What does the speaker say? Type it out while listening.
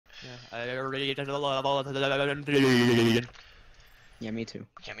Yeah, I already love all of the. Yeah, me too.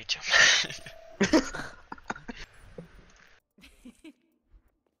 Yeah, me too.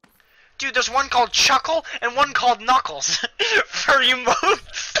 Dude, there's one called Chuckle and one called Knuckles for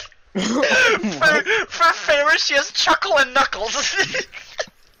emotes. for favorites, she has Chuckle and Knuckles. Here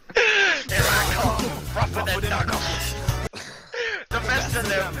I come, rougher than Knuckles. The best of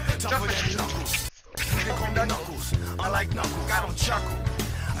them. Knuckles. I like Knuckles, I don't chuckle.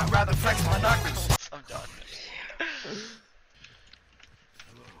 I'd rather flex my knuckles. I'm done.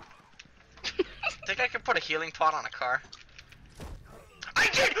 Think I could put a healing pot on a car? I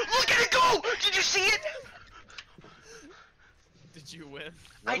did! Look at it go! Did you see it? Did you win?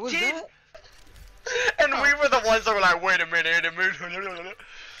 I What was did! that? And we were the ones that were like, wait a minute.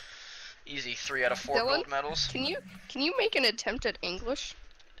 Easy, 3 out of 4 Dylan, gold medals. Can you make an attempt at English?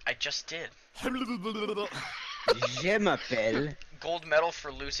 I just did. Je m'appelle. Gold medal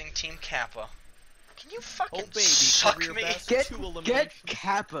for losing Team Kappa. Can you fucking baby, suck career me? best. Get 2 eliminations.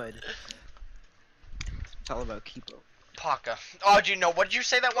 Kappa. It's all about Kipo. Paka. Oh, do you know, what did you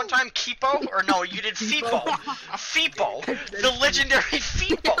say that one time? Kipo? Or no, you did Fipo. Fipo. The legendary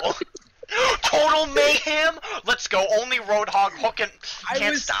Fipo. Total mayhem. Let's go. Only Roadhog hook and can't I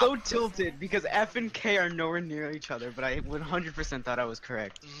was stop. so tilted because F and K are nowhere near each other, but I 100% thought I was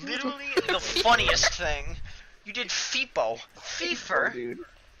correct. Literally the funniest thing. You did Fipo. Feefer. Dude.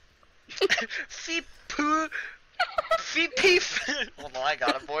 Feepoo. Feepeef. Hold on, I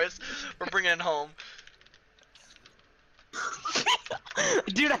got it, boys. We're bringing it home.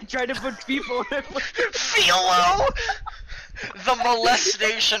 Dude, I tried to put people in it. Philo! The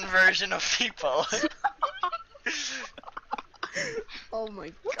molestation version of Fipo. Oh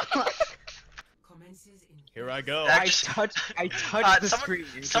my god. Here I go. That I just- touched the screen.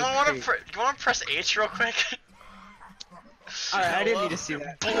 Someone wanna you wanna press H real quick? Alright, I didn't need to see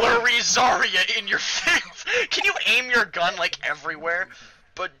that. Blurry Zarya in your face! Can you aim your gun like everywhere,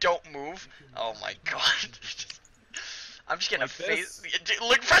 but don't move? Oh my god. I'm just getting Like a face. this?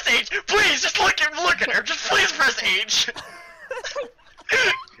 Look, press H! Please, just look at her! Just please press H!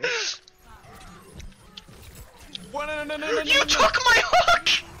 You took my hook!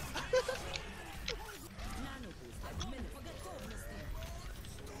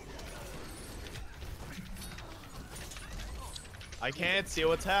 I can't see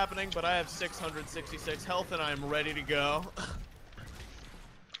what's happening, but I have 666 health and I'm ready to go.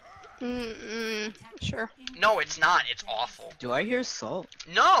 Sure. No, it's not. It's awful. Do I hear salt?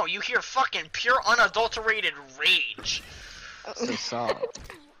 No, you hear fucking pure unadulterated rage. So salt.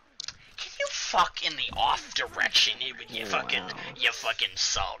 Can you fuck in the off direction, you fucking, Wow. you fucking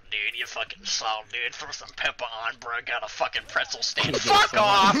salt, dude. You fucking salt, dude. Throw some pepper on, bro. Got a fucking pretzel stand. Fuck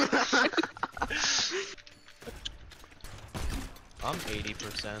off! I'm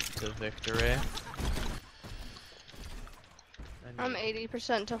 80% to victory. I'm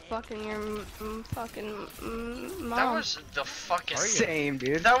 80% to fucking your fucking mom. That was the fucking. Same,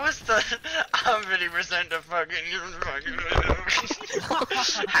 dude. That was the. I'm 50% to fucking.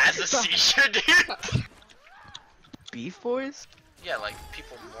 Has a seizure, dude. Beef boys? Yeah, like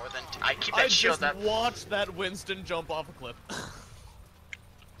people more than. I keep I that shield just up. watched that Winston jump off a cliff.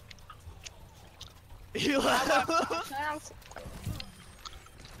 He laughed.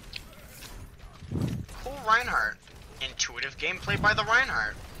 Cool Reinhardt. Intuitive gameplay by the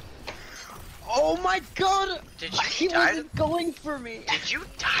Reinhardt. Oh my god! Did He you die? wasn't going for me! Did you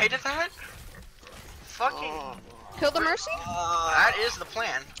die to that? Fucking. Kill the Mercy? That is the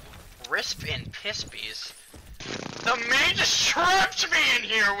plan. Risp and piss bees. The maid just trapped me in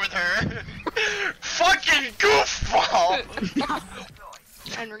here with her. Fucking goofball.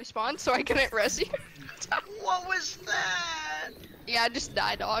 And respawn so I couldn't res you. What was that? Yeah, I just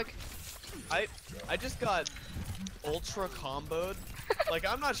die, dog. I just got ultra comboed. Like,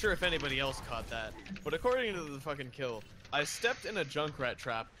 I'm not sure if anybody else caught that, but according to the fucking kill, I stepped in a Junkrat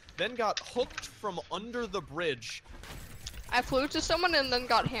trap, then got hooked from under the bridge. I flew to someone and then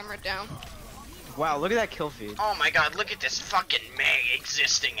got hammered down. Wow, look at that kill feed. Oh my god, look at this fucking May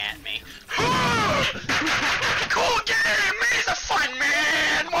existing at me. Cool game! May's a fun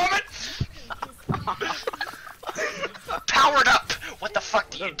man! Moment! Powered up! What the fuck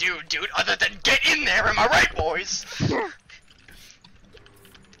do you do, dude, other than get in there, am I right, boys?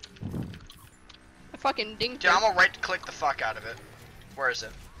 I fucking dinked Dude, it. I'm gonna right-click the fuck out of it. Where is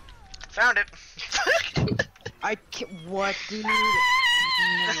it? Found it! I can't. What, dude?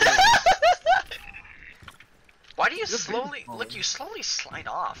 Why do you slowly, look, you slowly slide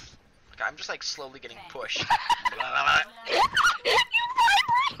off. Like, I'm just like slowly getting pushed.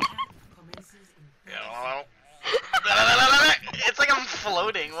 It's like I'm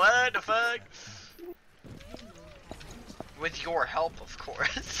floating. What the fuck? With your help, of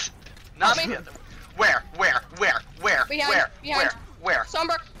course. Not Mommy. the other. Where? Behind. Where?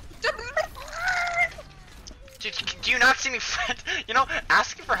 Sunbrook. Do you not see me, friend? You know,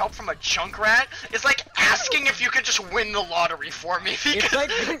 asking for help from a Junkrat is like asking if you could just win the lottery for me.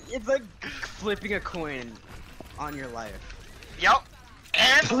 It's like flipping a coin on your life. Yep.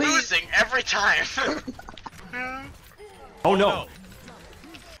 And Please. losing every time. Oh no.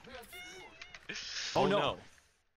 Oh no.